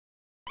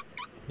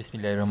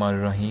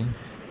बिस्मिल्लाहिर्रहमानिर्रहीम।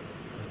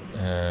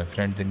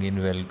 Friends again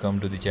welcome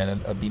to the channel.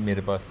 अभी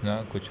मेरे पास ना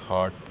कुछ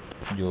हार्ट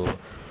जो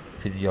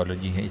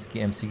फिजियोलॉजी है इसकी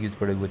एमसीक्यूज़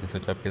पड़े हुए थे,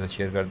 सोचा आपके साथ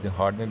शेयर करते हैं।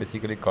 हार्ट में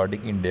बेसिकली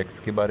कार्डिक इंडेक्स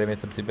के बारे में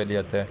सबसे पहले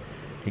आता है,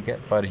 ठीक है।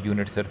 Per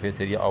unit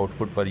surface area,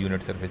 output per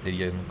unit surface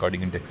area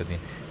cardiac index होती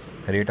है।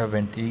 रेट ऑफ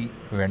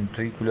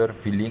वेंट्रिकुलर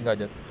फिलिंग आ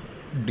जाता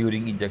है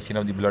during injection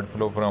of the blood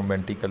flow from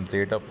ventricle.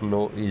 Rate of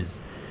flow is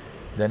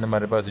then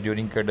हमारे पास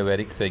during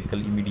cadaveric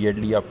cycle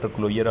immediately after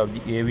closure of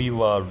the AV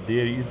valve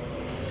there is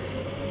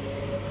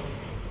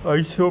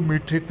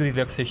isometric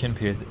relaxation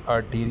phase.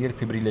 Arterial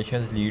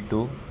फिब्रिलेशंस lead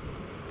to,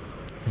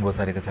 वो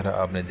सारे का सारा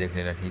आपने देख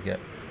लेना, ठीक है।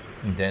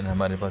 देन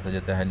हमारे पास आ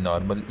जाता है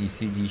normal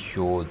ECG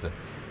shows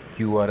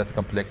QRS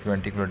complex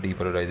ventricular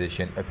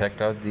depolarisation,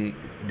 effect of the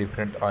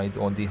different ions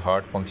on the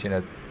heart function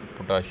as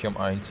potassium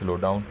ion slow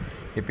down.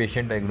 A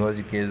patient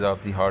diagnose case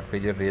of the heart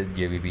failure raise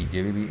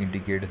जेवीबी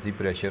indicates the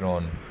pressure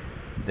on.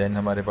 Then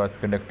हमारे पास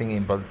conducting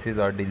impulses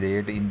are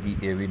delayed in the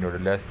AV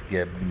नोडलेस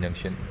gap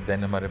junction.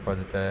 Then हमारे पास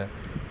होता है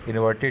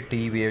inverted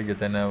T wave जो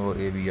होता है ना, वो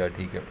एवी are,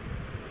 ठीक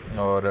है।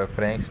 और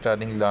फ्रैंक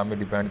स्टार्लिंग लॉ में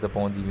depends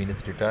upon the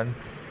venous return.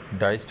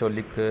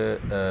 Diastolic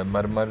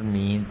मरमर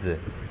means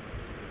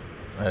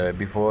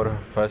before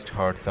first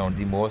heart sound.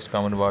 The most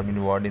common warm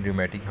involve in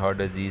rheumatic heart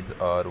disease,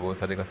 और वो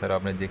सारे का सारा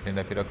आपने देख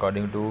लेना। फिर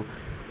according to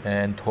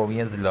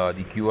एंथोवियंस law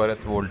the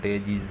QRS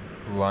voltage is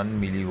 1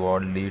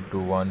 milliwatt lead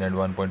to 1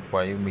 and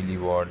 1.5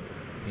 milliwatt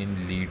in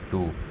lead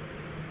 2.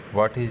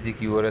 What is the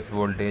QRS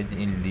voltage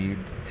in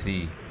lead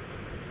 3?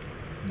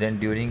 Then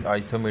during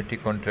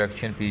isometric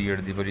contraction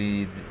period the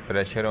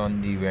pressure on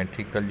the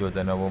ventricle जो होता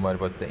है ना, वो हमारे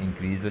पास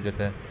increase हो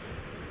जाता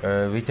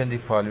है। विच and the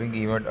following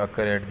event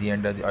occur at the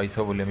end of the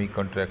आइसोवोलेमिक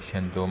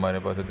contraction. तो हमारे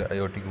पास होता है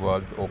आयोटिक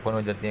वाल्व ओपन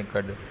हो जाती हैं।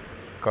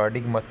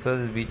 कार्डिक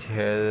मसल्स विच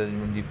है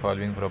the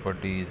following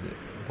properties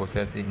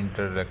possess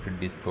इंटररेक्टेड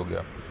disc हो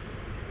गया।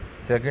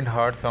 Second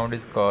heart sound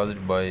is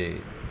caused by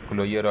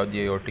closure of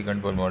the aortic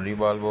and pulmonary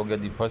valve हो गया।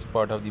 The first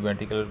part of the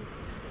ventricle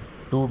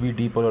to be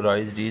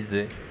depolarized is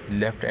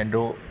left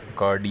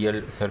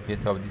endocardial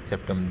surface of the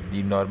septum.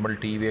 The normal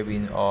T wave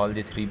in all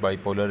the three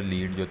bipolar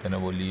lead जो होता है ना,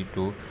 वो lead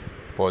to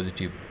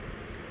positive.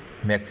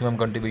 Maximum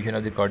contribution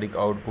of the cardiac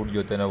output जो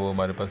होता है ना, वो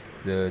हमारे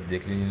पास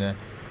देख लीजिए ना,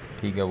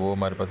 ठीक है। वो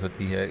हमारे पास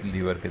होती है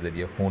लीवर के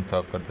ज़रिए, खून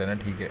साफ करता है ना,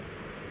 ठीक है।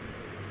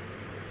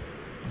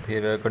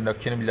 फिर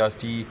conduction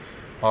velocity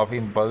of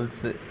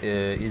impulse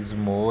is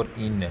more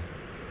इन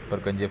पर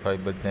कंजे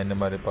फाइबर। दैन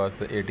हमारे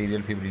पास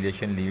एटीरियल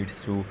फिब्रिलेशन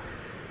लीड्स टू।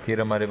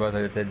 फिर हमारे पास आ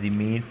जाता है the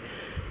mean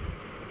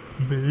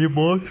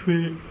most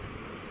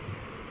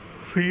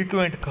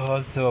frequent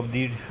cause of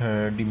the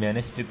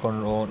diminished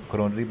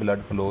coronary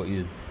blood flow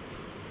is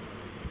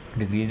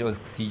decreased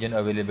oxygen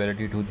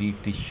availability to the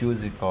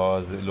tissues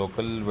cause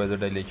local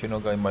vasodilation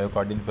होगा।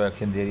 myocardial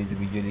infarction there is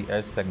visually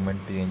S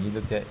segment changes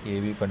होता है।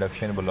 AV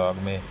conduction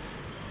block में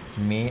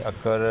may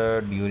occur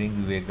during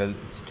vagal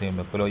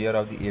stream. Closure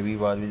of the AV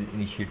valve is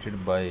initiated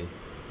by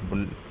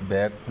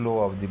backflow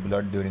of the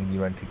blood during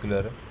the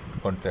ventricular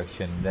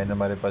contraction. Then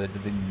हमारे पास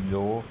है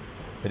low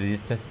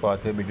resistance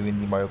pathway between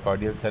the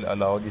myocardial cell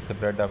allow the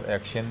spread of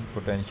action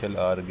potential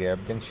or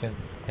gap junction.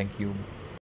 Thank you.